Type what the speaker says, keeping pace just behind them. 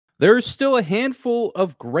There's still a handful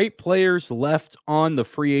of great players left on the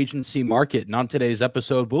free agency market. And on today's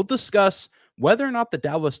episode, we'll discuss whether or not the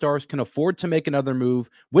Dallas Stars can afford to make another move,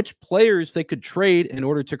 which players they could trade in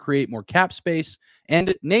order to create more cap space,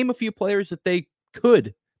 and name a few players that they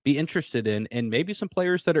could be interested in, and maybe some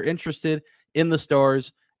players that are interested in the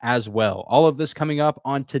Stars as well. All of this coming up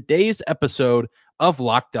on today's episode of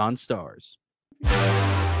Locked On Stars.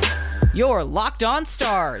 Your Locked On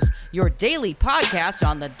Stars, your daily podcast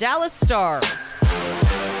on the Dallas Stars.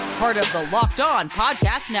 Part of the Locked On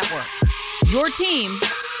Podcast Network. Your team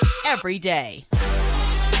every day.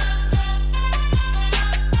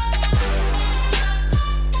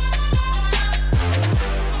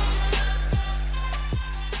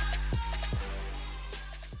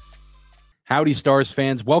 Howdy, Stars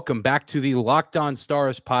fans. Welcome back to the Locked On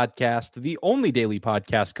Stars podcast, the only daily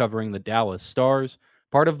podcast covering the Dallas Stars.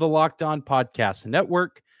 Part of the Locked On Podcast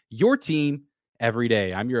Network, your team every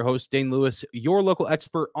day. I'm your host, Dane Lewis, your local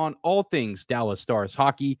expert on all things Dallas Stars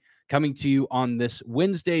hockey, coming to you on this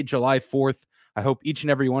Wednesday, July 4th. I hope each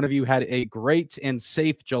and every one of you had a great and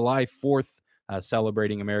safe July 4th,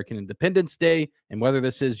 celebrating American Independence Day. And whether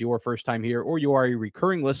this is your first time here or you are a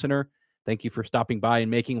recurring listener, thank you for stopping by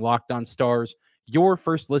and making Locked On Stars your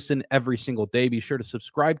first listen every single day. Be sure to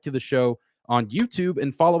subscribe to the show on YouTube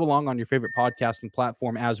and follow along on your favorite podcasting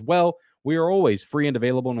platform as well. We are always free and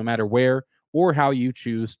available no matter where or how you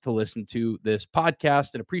choose to listen to this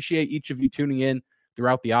podcast, and appreciate each of you tuning in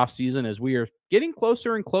throughout the off season as we are getting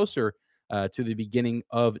closer and closer to the beginning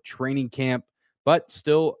of training camp, but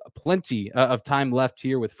still plenty of time left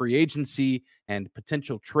here with free agency and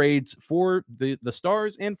potential trades for the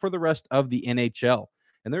Stars and for the rest of the NHL.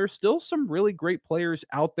 And there are still some really great players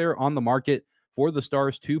out there on the market for the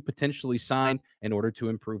Stars to potentially sign in order to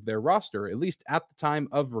improve their roster, at least at the time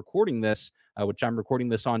of recording this, which I'm recording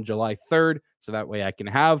this on July 3rd, so that way I can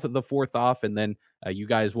have the 4th off, and then you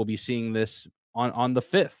guys will be seeing this on the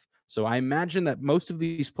 5th. So I imagine that most of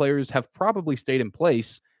these players have probably stayed in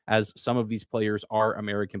place, as some of these players are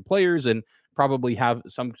American players and probably have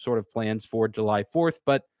some sort of plans for July 4th,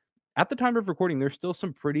 but at the time of recording, there's still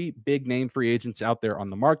some pretty big name free agents out there on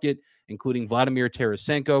the market, including Vladimir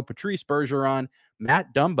Tarasenko, Patrice Bergeron,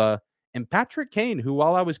 Matt Dumba, and Patrick Kane, who,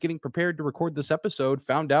 while I was getting prepared to record this episode,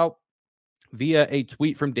 found out via a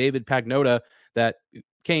tweet from David Pagnotta that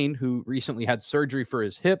Kane, who recently had surgery for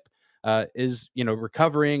his hip, is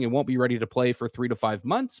recovering and won't be ready to play for 3 to 5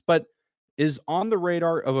 months, but is on the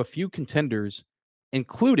radar of a few contenders,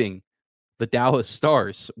 including the Dallas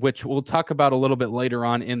Stars, which we'll talk about a little bit later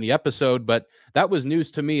on in the episode. But that was news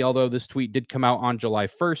to me, although this tweet did come out on July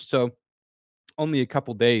 1st, so only a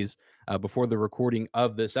couple days before the recording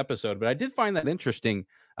of this episode. But I did find that interesting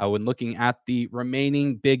when looking at the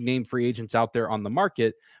remaining big name free agents out there on the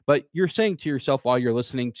market. But you're saying to yourself while you're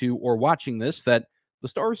listening to or watching this that the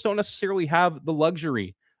Stars don't necessarily have the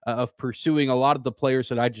luxury of pursuing a lot of the players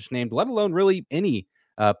that I just named, let alone really any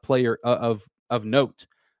player of note.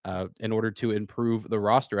 In order to improve the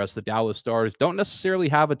roster, as the Dallas Stars don't necessarily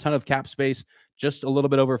have a ton of cap space, just a little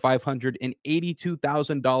bit over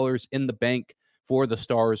 $582,000 in the bank for the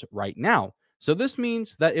Stars right now. So this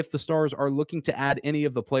means that if the Stars are looking to add any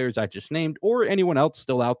of the players I just named, or anyone else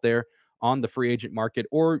still out there on the free agent market,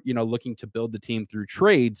 or looking to build the team through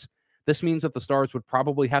trades, this means that the Stars would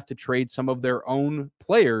probably have to trade some of their own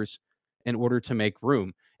players in order to make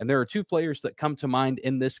room. And there are two players that come to mind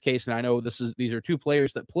in this case, and I know these are two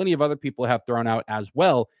players that plenty of other people have thrown out as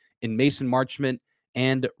well, in Mason Marchment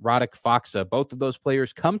and Radek Faksa. Both of those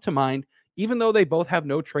players come to mind, even though they both have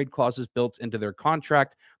no trade clauses built into their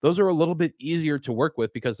contract. Those are a little bit easier to work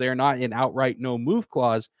with because they are not an outright no-move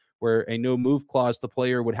clause, where a no-move clause, the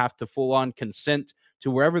player would have to full-on consent to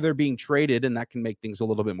wherever they're being traded, and that can make things a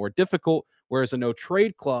little bit more difficult, whereas a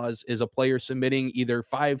no-trade clause is a player submitting either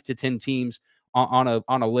 5 to 10 teams on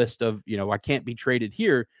a list of, I can't be traded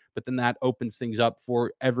here, but then that opens things up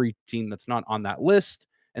for every team that's not on that list.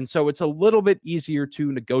 And so it's a little bit easier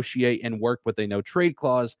to negotiate and work with a no-trade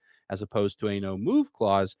clause as opposed to a no-move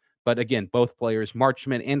clause. But again, both players,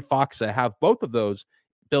 Marchment and Faksa, have both of those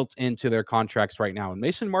built into their contracts right now. And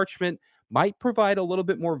Mason Marchment might provide a little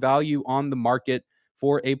bit more value on the market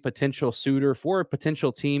for a potential suitor, for a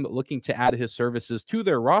potential team looking to add his services to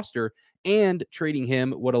their roster, and trading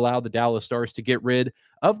him would allow the Dallas Stars to get rid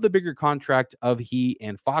of the bigger contract of he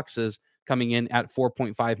and Fox's, coming in at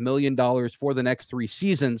 $4.5 million for the next 3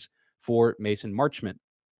 seasons for Mason Marchment.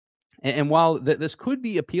 And while this could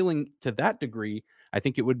be appealing to that degree, I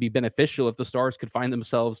think it would be beneficial if the Stars could find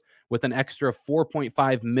themselves with an extra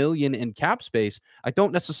 $4.5 million in cap space. I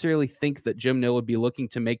don't necessarily think that Jim Nill would be looking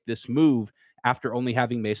to make this move after only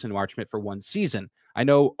having Mason Marchment for one season. I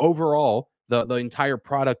know overall, the entire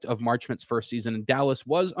product of Marchment's first season in Dallas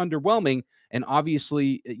was underwhelming. And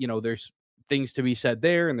obviously, there's things to be said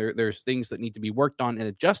there, and there's things that need to be worked on and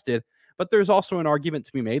adjusted. But there's also an argument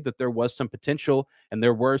to be made that there was some potential, and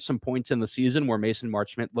there were some points in the season where Mason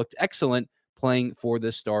Marchment looked excellent playing for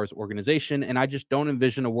this Stars organization. And I just don't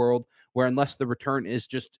envision a world where, unless the return is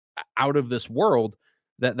just out of this world,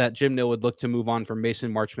 that Jim Nill would look to move on from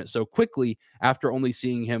Mason Marchment so quickly after only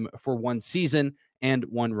seeing him for one season and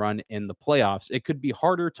one run in the playoffs. It could be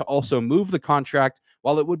harder to also move the contract.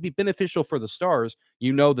 While it would be beneficial for the Stars,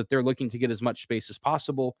 that they're looking to get as much space as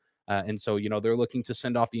possible. And so, they're looking to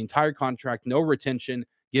send off the entire contract, no retention,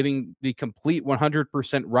 giving the complete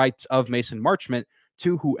 100% rights of Mason Marchment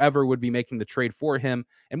to whoever would be making the trade for him.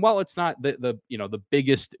 And while it's not the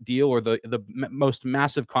biggest deal or the most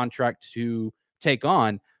massive contract to take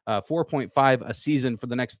on, 4.5 a season for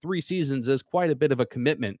the next 3 seasons is quite a bit of a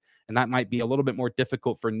commitment. And that might be a little bit more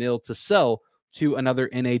difficult for Nill to sell to another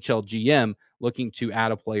NHL GM looking to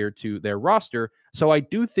add a player to their roster. So I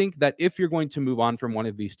do think that if you're going to move on from one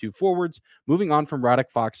of these two forwards, moving on from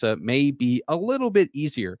Radek Faksa may be a little bit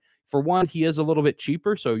easier. For one, he is a little bit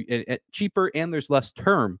cheaper, and there's less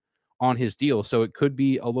term on his deal. So it could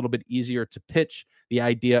be a little bit easier to pitch the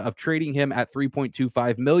idea of trading him at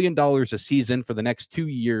 $3.25 million a season for the next 2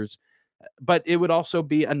 years. But it would also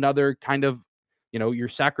be another kind of, you're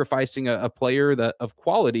sacrificing a player of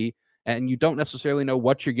quality, and you don't necessarily know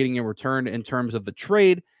what you're getting in return in terms of the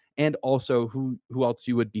trade, and also who else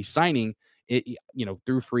you would be signing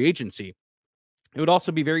through free agency. It would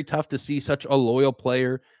also be very tough to see such a loyal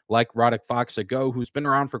player like Radek Faksa go, who's been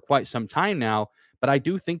around for quite some time now. But I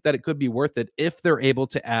do think that it could be worth it if they're able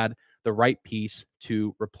to add the right piece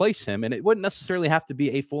to replace him. And it wouldn't necessarily have to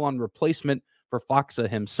be a full-on replacement for Faksa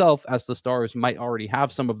himself, as the Stars might already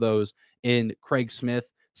have some of those in Craig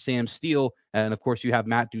Smith, Sam Steele, and of course you have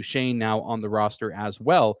Matt Duchene now on the roster as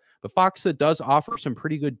well. But Faksa does offer some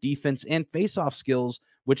pretty good defense and face-off skills,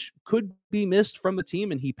 which could be missed from the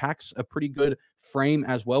team, and he packs a pretty good frame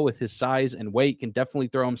as well with his size and weight, can definitely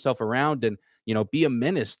throw himself around and be a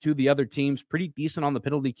menace to the other teams, pretty decent on the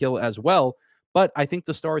penalty kill as well. But I think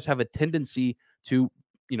the Stars have a tendency to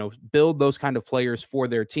build those kind of players for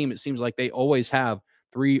their team. It seems like they always have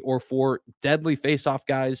 3 or 4 deadly face-off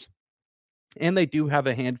guys, and they do have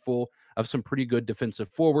a handful of some pretty good defensive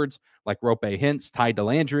forwards like Rope Hintz, Ty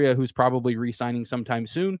Dellandrea, who's probably re-signing sometime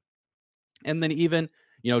soon. And then even,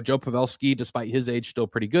 Joe Pavelski, despite his age, still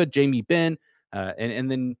pretty good. Jamie Benn. And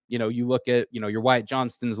then, you look at, your Wyatt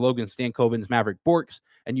Johnstons, Logan Stankovens, Maverick Borks,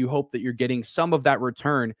 and you hope that you're getting some of that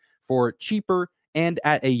return for cheaper and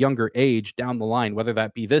at a younger age down the line, whether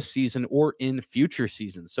that be this season or in future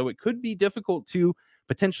seasons. So it could be difficult to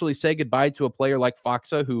potentially say goodbye to a player like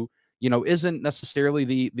Faksa, who, isn't necessarily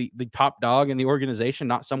the top dog in the organization,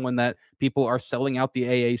 not someone that people are selling out the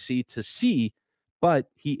AAC to see, but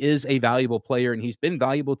he is a valuable player, and he's been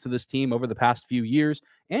valuable to this team over the past few years,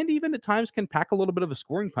 and even at times can pack a little bit of a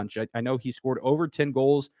scoring punch. I know he scored over 10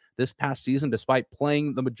 goals this past season, despite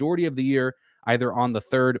playing the majority of the year either on the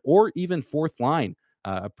third or even fourth line.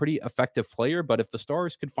 A pretty effective player, but if the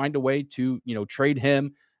Stars could find a way to, trade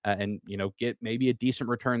him and, get maybe a decent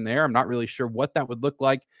return there, I'm not really sure what that would look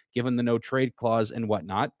like given the no trade clause and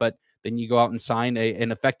whatnot, but then you go out and sign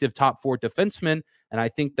an effective top 4 defenseman. And I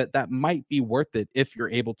think that might be worth it if you're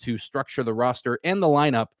able to structure the roster and the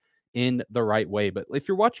lineup in the right way. But if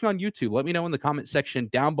you're watching on YouTube, let me know in the comment section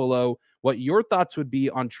down below what your thoughts would be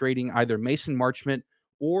on trading either Mason Marchment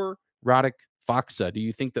or Radek Faksa. Do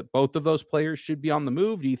you think that both of those players should be on the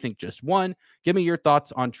move? Do you think just one? Give me your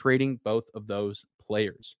thoughts on trading both of those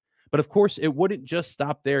players. But of course, it wouldn't just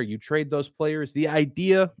stop there. You trade those players. The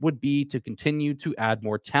idea would be to continue to add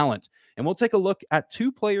more talent. And we'll take a look at 2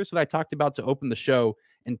 players that I talked about to open the show,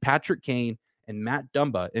 in Patrick Kane and Matt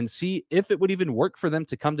Dumba, and see if it would even work for them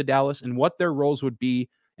to come to Dallas and what their roles would be,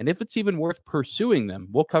 and if it's even worth pursuing them.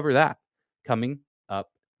 We'll cover that coming up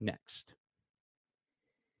next.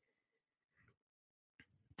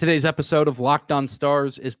 Today's episode of Locked On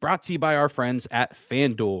Stars is brought to you by our friends at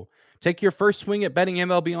FanDuel. Take your first swing at betting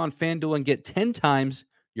MLB on FanDuel and get 10 times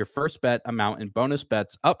your first bet amount in bonus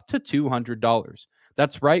bets up to $200.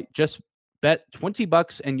 That's right. Just bet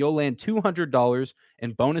 $20 and you'll land $200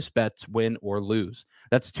 in bonus bets, win or lose.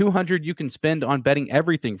 That's $200 you can spend on betting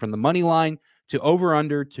everything from the money line to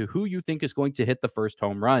over-under to who you think is going to hit the first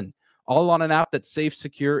home run. All on an app that's safe,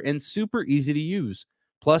 secure, and super easy to use.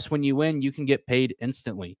 Plus, when you win, you can get paid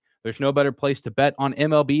instantly. There's no better place to bet on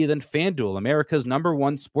MLB than FanDuel, America's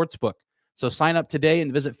 #1 sportsbook. So sign up today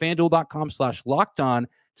and visit FanDuel.com/lockedon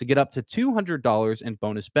to get up to $200 in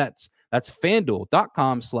bonus bets. That's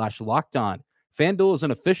FanDuel.com/lockedon. FanDuel is an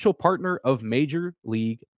official partner of Major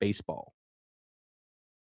League Baseball.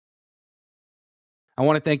 I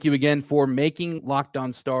want to thank you again for making Locked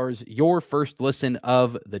On Stars your first listen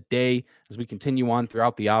of the day as we continue on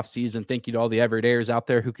throughout the offseason. Thank you to all the everydayers out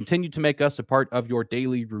there who continue to make us a part of your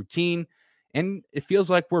daily routine. And it feels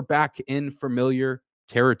like we're back in familiar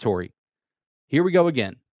territory. Here we go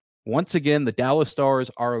again. Once again, the Dallas Stars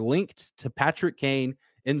are linked to Patrick Kane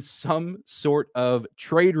in some sort of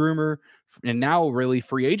trade rumor and now really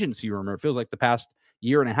free agency rumor. It feels like the past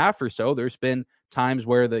year and a half or so, there's been times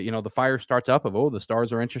where the fire starts up of, the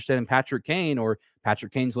Stars are interested in Patrick Kane, or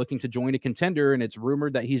Patrick Kane's looking to join a contender, and it's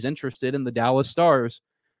rumored that he's interested in the Dallas Stars.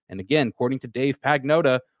 And again, according to Dave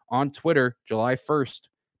Pagnotta on Twitter, July 1st,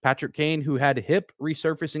 Patrick Kane, who had hip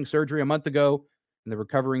resurfacing surgery a month ago, and the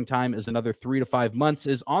recovering time is another 3 to 5 months,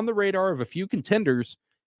 is on the radar of a few contenders,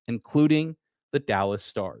 including the Dallas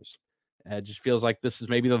Stars. It just feels like this is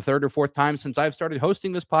maybe the third or fourth time since I've started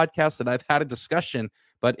hosting this podcast that I've had a discussion.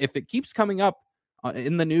 But if it keeps coming up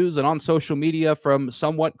in the news and on social media from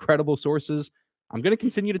somewhat credible sources, I'm going to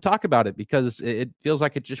continue to talk about it because it feels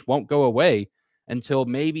like it just won't go away until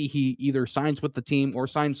maybe he either signs with the team or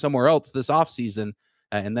signs somewhere else this offseason.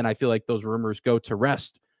 And then I feel like those rumors go to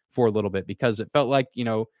rest for a little bit, because it felt like,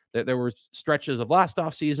 there were stretches of last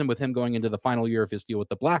offseason with him going into the final year of his deal with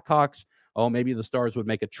the Blackhawks. Oh, maybe the Stars would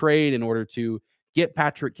make a trade in order to get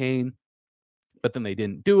Patrick Kane, but then they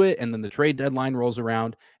didn't do it. And then the trade deadline rolls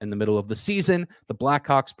around in the middle of the season. The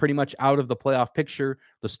Blackhawks pretty much out of the playoff picture,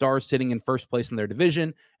 the Stars sitting in first place in their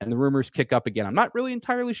division, and the rumors kick up again. I'm not really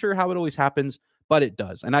entirely sure how it always happens, but it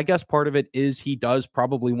does. And I guess part of it is he does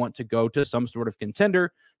probably want to go to some sort of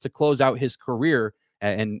contender to close out his career.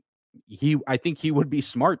 And I think he would be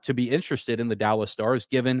smart to be interested in the Dallas Stars,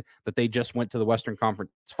 given that they just went to the Western Conference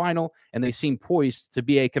Final and they seem poised to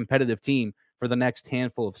be a competitive team for the next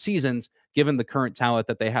handful of seasons, given the current talent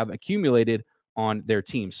that they have accumulated on their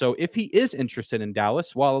team. So if he is interested in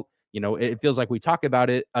Dallas, while it feels like we talk about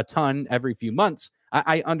it a ton every few months,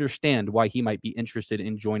 I understand why he might be interested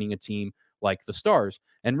in joining a team like the Stars.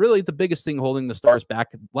 And really the biggest thing holding the Stars back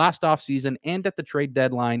last offseason and at the trade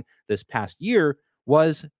deadline this past year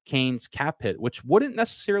was Kane's cap hit, which wouldn't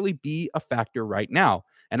necessarily be a factor right now.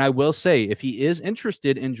 And I will say, if he is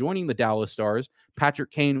interested in joining the Dallas Stars,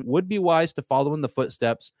 Patrick Kane would be wise to follow in the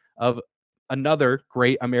footsteps of another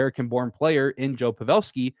great American-born player in Joe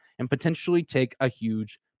Pavelski and potentially take a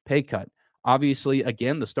huge pay cut. Obviously,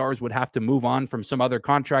 again, the Stars would have to move on from some other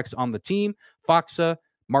contracts on the team, Faksa,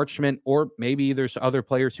 Marchment, or maybe there's other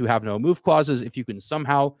players who have no move clauses. If you can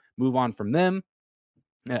somehow move on from them,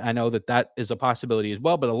 I know that is a possibility as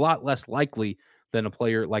well, but a lot less likely than a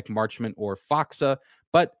player like Marchment or Faksa.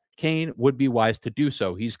 But Kane would be wise to do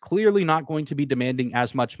so. He's clearly not going to be demanding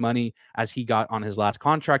as much money as he got on his last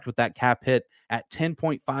contract with that cap hit at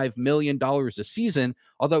 $10.5 million a season,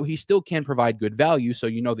 although he still can provide good value. So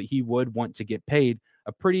you know that he would want to get paid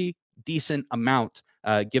a pretty decent amount,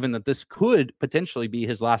 given that this could potentially be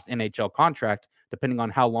his last NHL contract, depending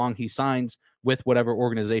on how long he signs with whatever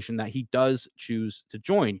organization that he does choose to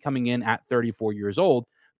join, coming in at 34 years old.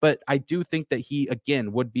 But I do think that he,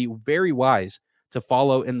 again, would be very wise to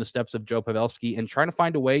follow in the steps of Joe Pavelski and trying to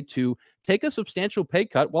find a way to take a substantial pay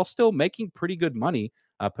cut while still making pretty good money.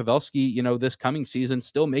 Pavelski, this coming season,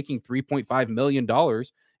 still making $3.5 million.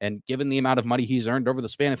 And given the amount of money he's earned over the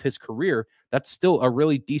span of his career, that's still a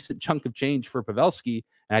really decent chunk of change for Pavelski.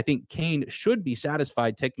 And I think Kane should be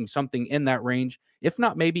satisfied taking something in that range, if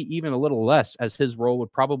not maybe even a little less, as his role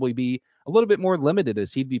would probably be a little bit more limited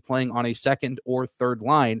as he'd be playing on a second or third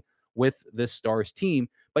line with this Stars team.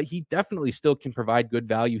 But he definitely still can provide good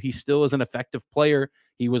value. He still is an effective player.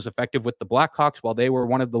 He was effective with the Blackhawks while they were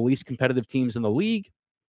one of the least competitive teams in the league.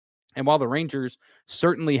 And while the Rangers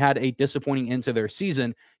certainly had a disappointing end to their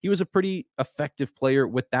season, he was a pretty effective player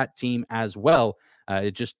with that team as well.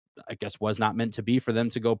 It just, I guess, was not meant to be for them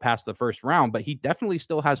to go past the first round, but he definitely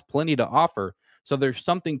still has plenty to offer. So there's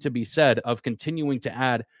something to be said of continuing to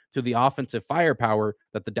add to the offensive firepower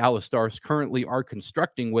that the Dallas Stars currently are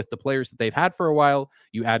constructing with the players that they've had for a while.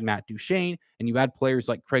 You add Matt Duchene, and you add players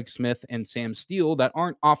like Craig Smith and Sam Steele that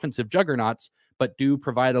aren't offensive juggernauts, but do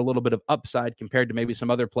provide a little bit of upside compared to maybe some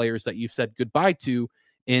other players that you've said goodbye to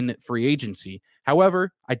in free agency.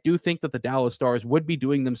 However, I do think that the Dallas Stars would be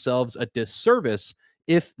doing themselves a disservice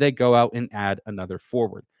if they go out and add another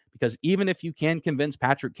forward. Because even if you can convince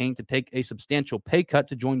Patrick Kane to take a substantial pay cut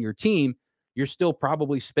to join your team, you're still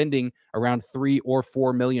probably spending around $3 or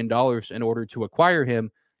 $4 million in order to acquire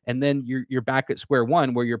him. And then you're back at square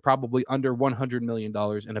one where you're probably under $100 million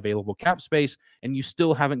in available cap space, and you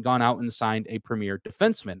still haven't gone out and signed a premier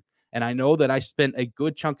defenseman. And I know that I spent a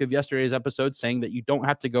good chunk of yesterday's episode saying that you don't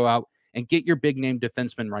have to go out and get your big name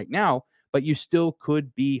defenseman right now, but you still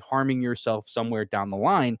could be harming yourself somewhere down the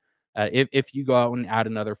line if you go out and add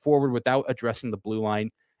another forward without addressing the blue line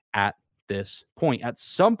at this point. At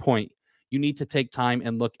some point, you need to take time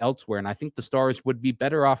and look elsewhere. And I think the Stars would be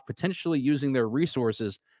better off potentially using their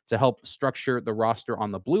resources to help structure the roster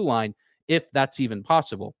on the blue line, if that's even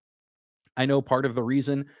possible. I know part of the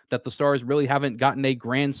reason that the Stars really haven't gotten a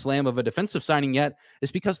grand slam of a defensive signing yet is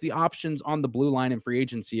because the options on the blue line in free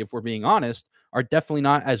agency, if we're being honest, are definitely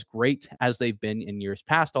not as great as they've been in years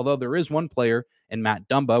past. Although there is one player in Matt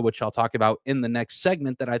Dumba, which I'll talk about in the next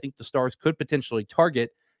segment, that I think the Stars could potentially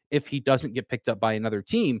target if he doesn't get picked up by another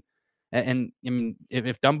team. And I mean,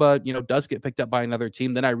 if Dumba, does get picked up by another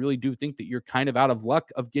team, then I really do think that you're kind of out of luck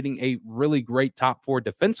of getting a really great top four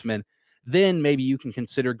defenseman. Then maybe you can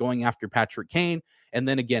consider going after Patrick Kane, and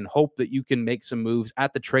then again, hope that you can make some moves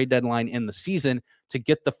at the trade deadline in the season to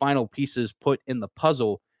get the final pieces put in the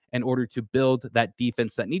puzzle in order to build that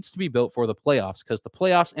defense that needs to be built for the playoffs, because the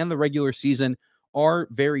playoffs and the regular season are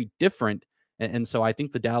very different. And so I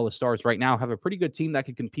think the Dallas Stars right now have a pretty good team that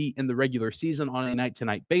could compete in the regular season on a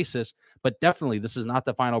night-to-night basis, but definitely this is not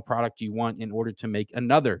the final product you want in order to make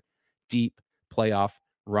another deep playoff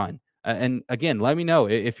run. And again, let me know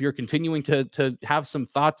if you're continuing to have some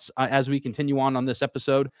thoughts as we continue on this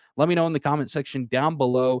episode. Let me know in the comment section down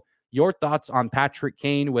below your thoughts on Patrick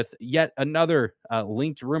Kane, with yet another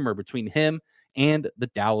linked rumor between him and the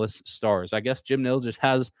Dallas Stars. I guess Jim Nill just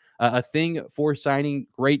has a thing for signing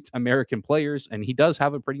great American players, and he does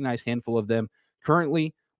have a pretty nice handful of them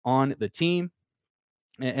currently on the team.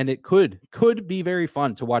 And it could be very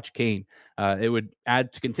fun to watch Kane. It would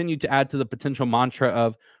continue to add to the potential mantra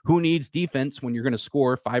of who needs defense when you're going to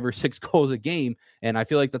score 5 or 6 goals a game. And I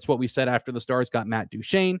feel like that's what we said after the Stars got Matt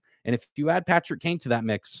Duchene. And if you add Patrick Kane to that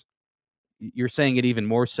mix, you're saying it even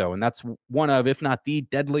more so. And that's one of, if not the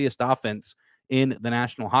deadliest offense in the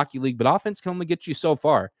National Hockey League. But offense can only get you so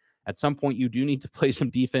far. At some point, you do need to play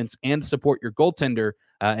some defense and support your goaltender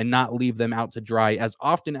and not leave them out to dry as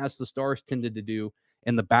often as the Stars tended to do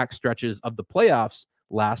in the back stretches of the playoffs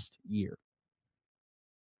last year.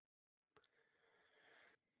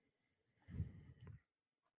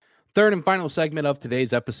 Third and final segment of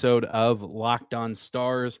today's episode of Locked On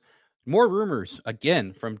Stars. More rumors,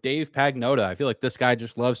 again, from Dave Pagnotta. I feel like this guy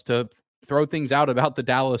just loves to throw things out about the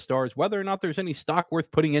Dallas Stars. Whether or not there's any stock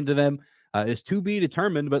worth putting into them is to be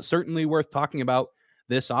determined, but certainly worth talking about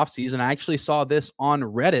this offseason. I actually saw this on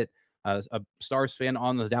Reddit. A Stars fan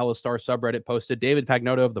on the Dallas Stars subreddit posted, David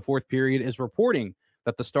Pagnotta of the Fourth Period is reporting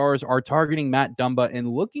that the Stars are targeting Matt Dumba and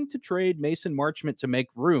looking to trade Mason Marchment to make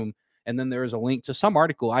room. And then there is a link to some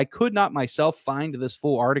article. I could not myself find this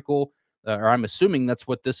full article, or I'm assuming that's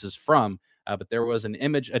what this is from. But there was an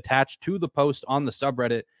image attached to the post on the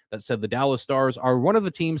subreddit that said the Dallas Stars are one of the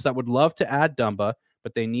teams that would love to add Dumba,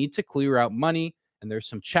 but they need to clear out money. And there's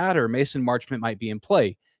some chatter Mason Marchment might be in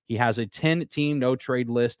play. He has a 10-team no-trade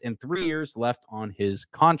list and 3 years left on his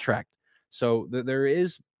contract. So there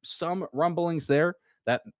is some rumblings there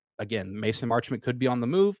that, again, Mason Marchment could be on the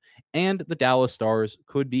move, and the Dallas Stars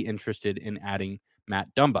could be interested in adding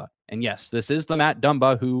Matt Dumba. And yes, this is the Matt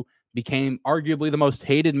Dumba who became arguably the most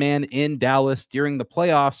hated man in Dallas during the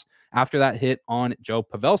playoffs after that hit on Joe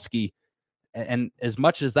Pavelski. And as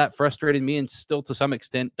much as that frustrated me, and still to some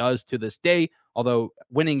extent does to this day, although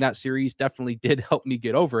winning that series definitely did help me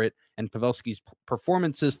get over it, and Pavelski's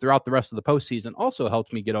performances throughout the rest of the postseason also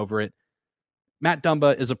helped me get over it, Matt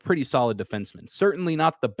Dumba is a pretty solid defenseman. Certainly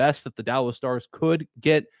not the best that the Dallas Stars could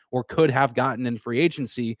get or could have gotten in free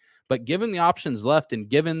agency, but given the options left and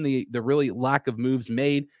given the really lack of moves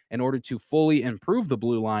made in order to fully improve the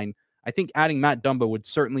blue line, I think adding Matt Dumba would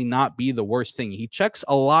certainly not be the worst thing. He checks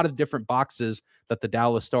a lot of different boxes that the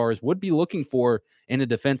Dallas Stars would be looking for in a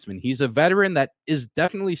defenseman. He's a veteran that is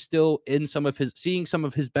definitely still seeing some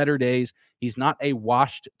of his better days. He's not a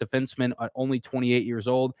washed defenseman at only 28 years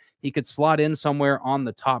old. He could slot in somewhere on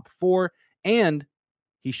the top 4, and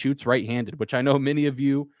he shoots right-handed, which I know many of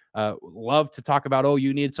you love to talk about. Oh,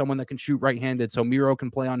 you need someone that can shoot right-handed so Miro can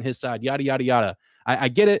play on his side, yada, yada, yada. I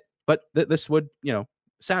get it, but this would,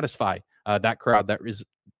 satisfy that crowd that is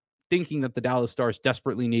thinking that the Dallas Stars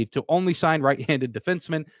desperately need to only sign right-handed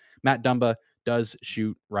defensemen. Matt Dumba does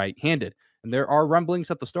shoot right-handed. And there are rumblings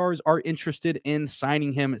that the Stars are interested in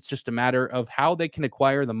signing him. It's just a matter of how they can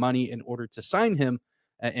acquire the money in order to sign him.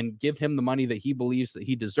 and give him the money that he believes that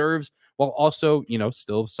he deserves, while also,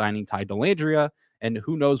 still signing Ty Dellandrea, and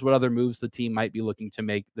who knows what other moves the team might be looking to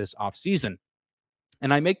make this offseason.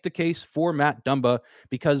 And I make the case for Matt Dumba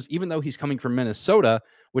because even though he's coming from Minnesota,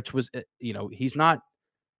 which was, he's not,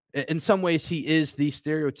 in some ways, he is the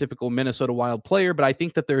stereotypical Minnesota Wild player, but I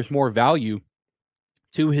think that there's more value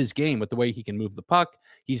to his game with the way he can move the puck.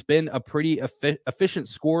 He's been a pretty efficient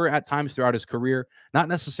scorer at times throughout his career, not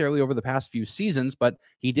necessarily over the past few seasons, but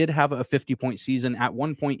he did have a 50-point season at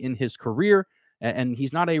one point in his career. And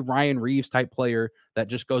he's not a Ryan Reeves type player that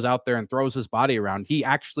just goes out there and throws his body around. He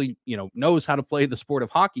actually, knows how to play the sport of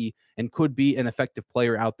hockey and could be an effective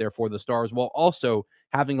player out there for the Stars, while also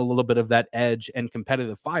having a little bit of that edge and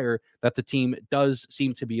competitive fire that the team does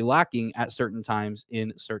seem to be lacking at certain times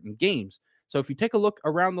in certain games. So if you take a look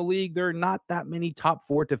around the league, there are not that many top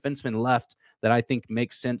 4 defensemen left that I think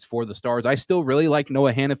makes sense for the Stars. I still really like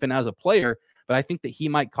Noah Hanifin as a player, but I think that he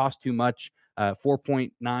might cost too much.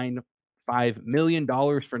 $4.95 million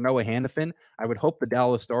for Noah Hanifin. I would hope the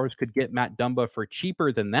Dallas Stars could get Matt Dumba for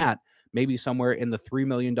cheaper than that, maybe somewhere in the $3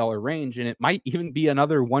 million range. And it might even be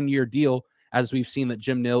another one-year deal, as we've seen that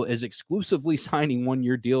Jim Nill is exclusively signing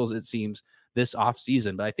one-year deals, it seems, this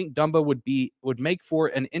offseason. But I think Dumba would make for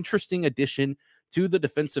an interesting addition to the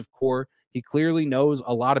defensive core. He clearly knows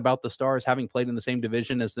a lot about the Stars, having played in the same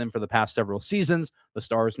division as them for the past several seasons. The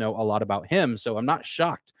Stars know a lot about him, so I'm not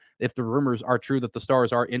shocked if the rumors are true that the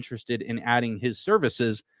Stars are interested in adding his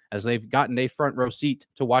services, as they've gotten a front row seat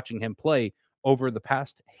to watching him play over the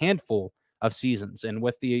past handful of seasons. And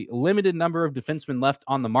with the limited number of defensemen left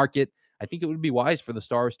on the market, I think it would be wise for the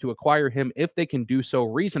Stars to acquire him if they can do so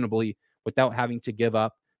reasonably without having to give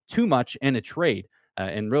up too much in a trade.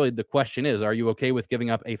 And really the question is, are you okay with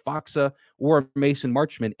giving up a Foxa or a Mason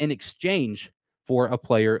Marchment in exchange for a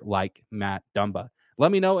player like Matt Dumba?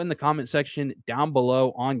 Let me know in the comment section down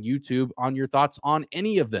below on YouTube on your thoughts on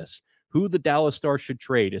any of this. Who the Dallas Stars should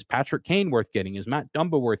trade? Is Patrick Kane worth getting? Is Matt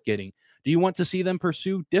Dumba worth getting? Do you want to see them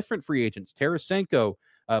pursue different free agents? Tarasenko,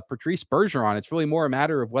 Patrice Bergeron. It's really more a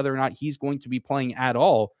matter of whether or not he's going to be playing at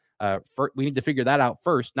all. We need to figure that out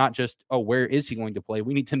first, not just, where is he going to play?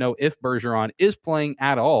 We need to know if Bergeron is playing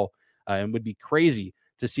at all, and would be crazy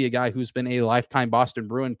to see a guy who's been a lifetime Boston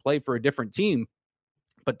Bruin play for a different team.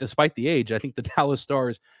 But despite the age, I think the Dallas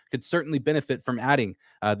Stars could certainly benefit from adding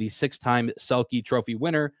the 6-time Selke Trophy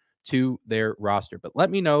winner to their roster. But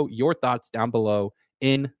let me know your thoughts down below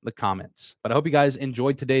in the comments. But I hope you guys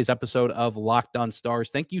enjoyed today's episode of Locked On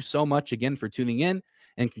Stars. Thank you so much again for tuning in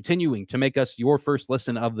and continuing to make us your first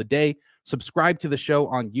listen of the day. Subscribe to the show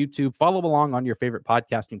on YouTube. Follow along on your favorite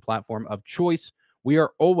podcasting platform of choice. We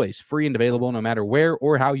are always free and available no matter where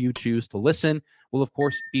or how you choose to listen. We'll, of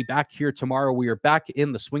course, be back here tomorrow. We are back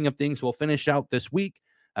in the swing of things. We'll finish out this week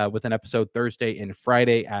with an episode Thursday and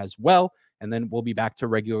Friday as well. And then we'll be back to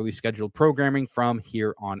regularly scheduled programming from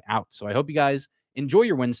here on out. So I hope you guys enjoy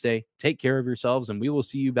your Wednesday. Take care of yourselves, and we will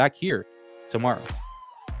see you back here tomorrow.